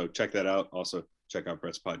 So check that out. Also check out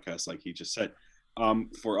Brett's podcast, like he just said.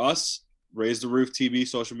 For us, Raise the Roof TV,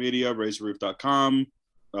 social media, raisetheroof.com,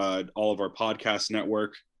 all of our podcast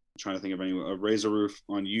network. I'm trying to think of any. Raise the Roof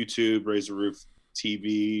on YouTube, Raise the Roof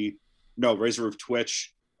TV, no, Raise the Roof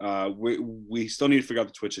Twitch. We still need to figure out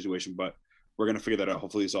the Twitch situation, but we're gonna figure that out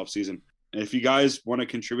hopefully this off season. And if you guys want to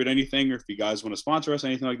contribute anything, or if you guys want to sponsor us,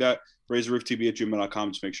 anything like that,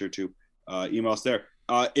 raisetherooftv@gmail.com. Just make sure to email us there.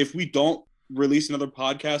 If we don't release another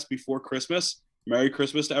podcast before Christmas, Merry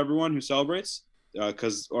Christmas to everyone who celebrates.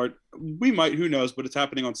 Or we might, who knows, but it's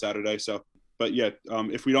happening on Saturday. So, but yeah,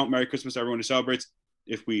 if we don't, Merry Christmas to everyone who celebrates.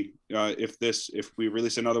 If we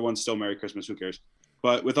release another one, still Merry Christmas, who cares?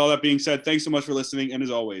 But with all that being said, thanks so much for listening. And as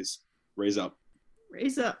always, raise up.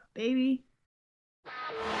 Raise up, baby.